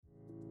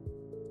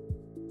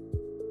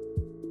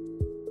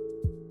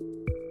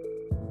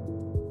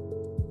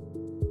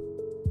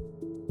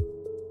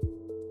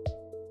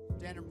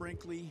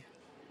quickly,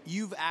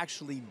 you've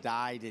actually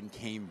died and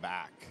came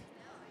back,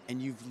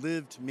 and you've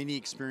lived many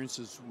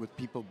experiences with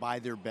people by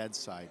their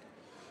bedside.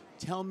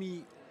 Tell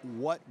me,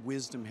 what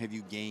wisdom have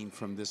you gained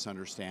from this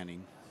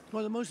understanding?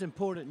 Well, the most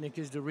important, Nick,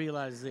 is to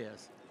realize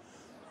this,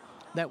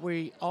 that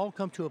we all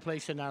come to a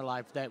place in our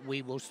life that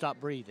we will stop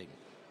breathing.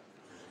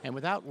 And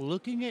without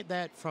looking at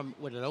that from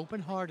with an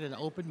open heart and an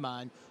open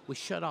mind, we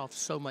shut off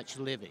so much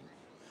living.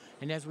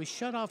 And as we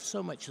shut off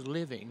so much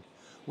living,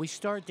 we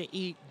start to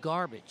eat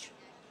garbage.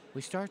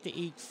 We start to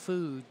eat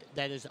food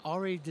that is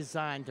already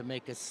designed to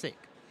make us sick.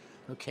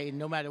 Okay,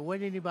 no matter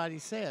what anybody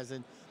says.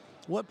 And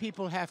what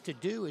people have to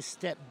do is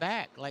step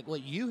back, like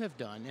what you have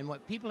done. And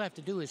what people have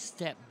to do is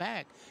step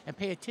back and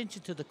pay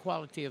attention to the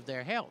quality of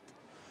their health.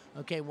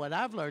 Okay, what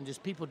I've learned is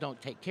people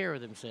don't take care of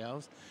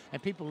themselves,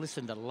 and people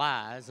listen to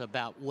lies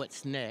about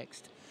what's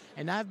next.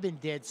 And I've been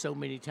dead so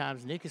many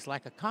times, Nick, it's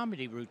like a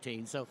comedy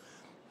routine. So,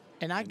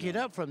 and I get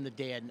up from the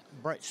dead,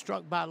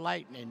 struck by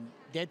lightning,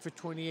 dead for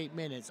 28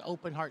 minutes,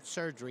 open heart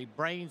surgery,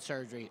 brain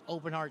surgery,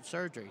 open heart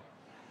surgery,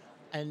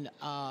 and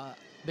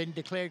been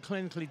declared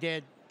clinically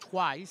dead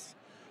twice,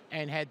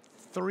 and had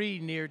 3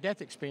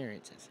 near-death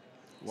experiences.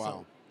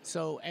 Wow.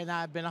 And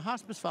I've been a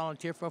hospice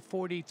volunteer for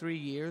 43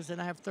 years,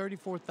 and I have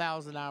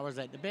 34,000 hours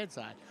at the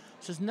bedside.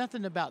 So there's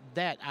nothing about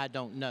that I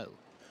don't know.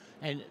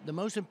 And the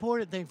most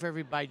important thing for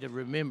everybody to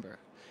remember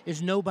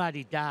is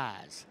nobody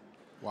dies.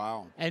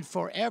 Wow. And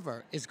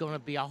forever is going to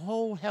be a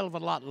whole hell of a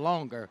lot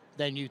longer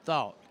than you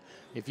thought,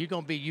 if you're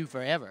going to be you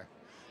forever.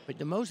 But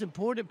the most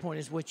important point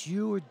is what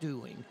you are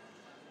doing.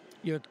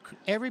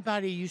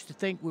 Everybody used to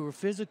think we were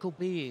physical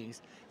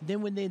beings.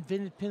 Then when they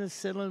invented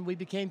penicillin, we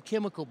became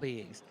chemical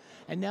beings.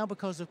 And now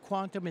because of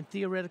quantum and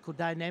theoretical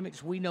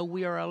dynamics, we know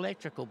we are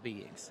electrical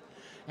beings.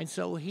 And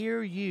so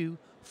here you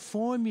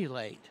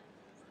formulate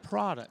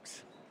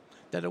products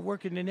that are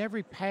working in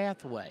every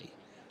pathway.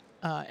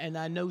 And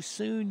I know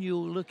soon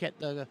you'll look at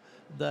the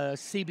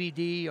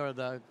CBD or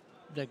the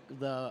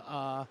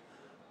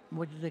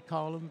what do they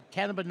call them?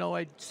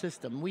 Cannabinoid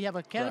system. We have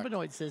a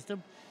cannabinoid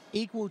system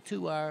equal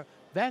to our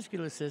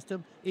vascular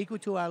system, equal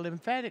to our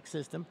lymphatic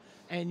system,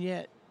 and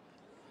yet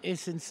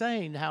it's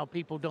insane how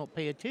people don't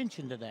pay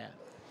attention to that.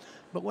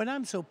 But what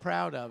I'm so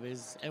proud of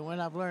is, and what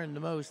I've learned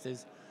the most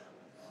is,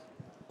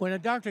 when a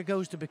doctor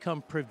goes to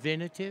become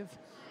preventative,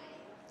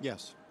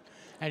 Yes.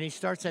 and he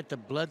starts at the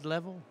blood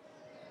level,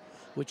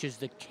 which is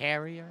the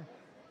carrier,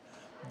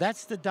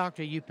 that's the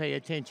doctor you pay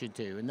attention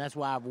to. And that's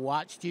why I've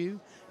watched you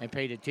and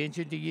paid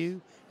attention to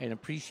you and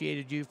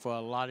appreciated you for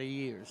a lot of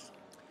years.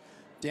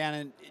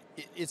 Dan,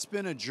 it's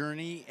been a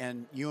journey,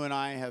 and you and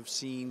I have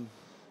seen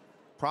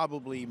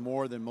probably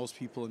more than most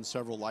people in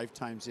several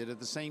lifetimes. Yet at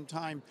the same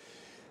time,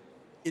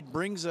 it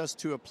brings us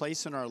to a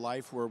place in our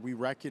life where we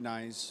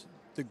recognize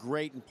the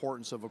great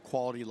importance of a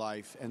quality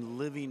life and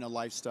living a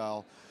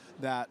lifestyle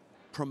that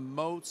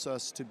promotes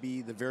us to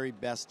be the very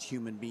best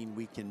human being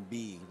we can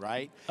be,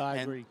 right? I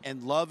agree.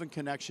 And love and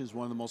connection is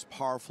one of the most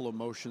powerful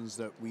emotions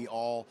that we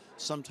all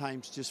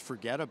sometimes just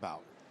forget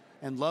about.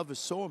 And love is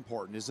so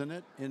important, isn't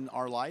it, in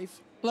our life?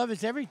 Love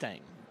is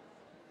everything.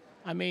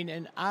 I mean,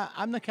 and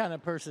I'm the kind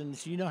of person,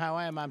 so you know how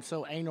I am, I'm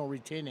so anal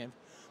retentive.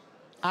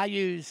 I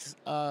use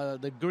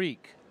the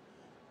Greek.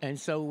 And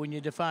so when you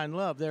define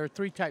love, there are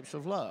 3 types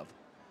of love.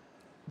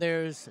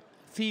 There's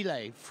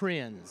philia,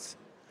 friends,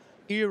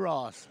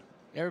 eros,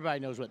 everybody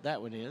knows what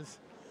that one is.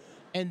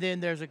 And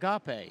then there's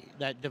agape,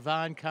 that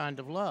divine kind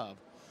of love.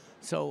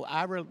 So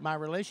my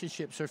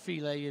relationships are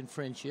philia and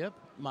friendship.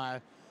 My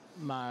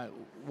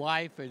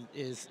wife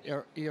is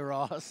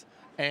eros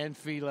and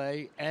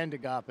philia and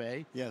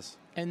agape. Yes.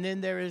 And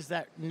then there is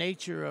that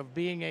nature of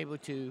being able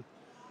to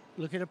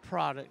look at a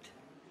product,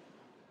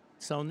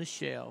 it's on the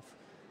shelf,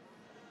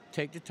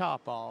 take the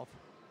top off,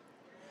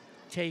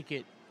 take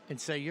it and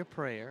say your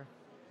prayer,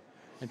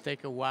 and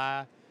think of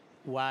why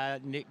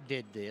Nick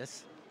did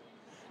this,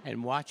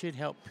 and watch it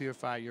help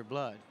purify your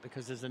blood.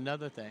 Because there's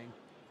another thing.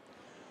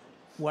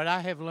 What I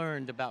have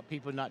learned about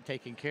people not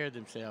taking care of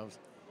themselves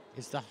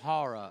is the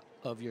horror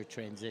of your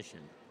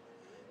transition,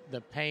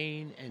 the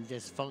pain and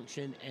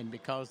dysfunction, and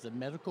because the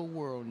medical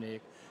world,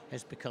 Nick,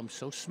 has become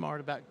so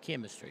smart about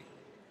chemistry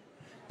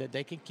that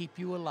they can keep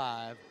you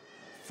alive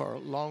for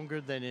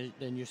longer than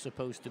you're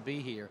supposed to be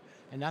here.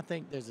 And I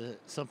think there's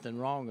something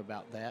wrong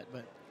about that.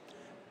 But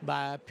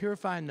by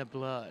purifying the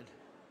blood,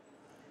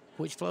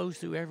 which flows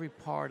through every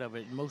part of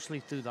it, mostly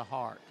through the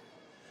heart,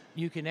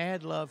 you can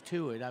add love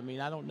to it. I mean,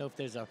 I don't know if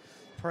there's a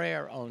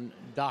prayer on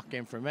doc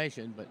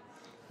information, but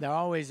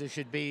there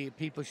should be.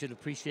 People should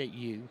appreciate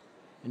you,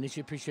 and they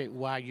should appreciate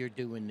why you're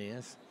doing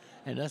this,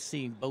 and us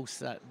seeing both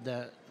sides,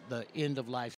 the end of life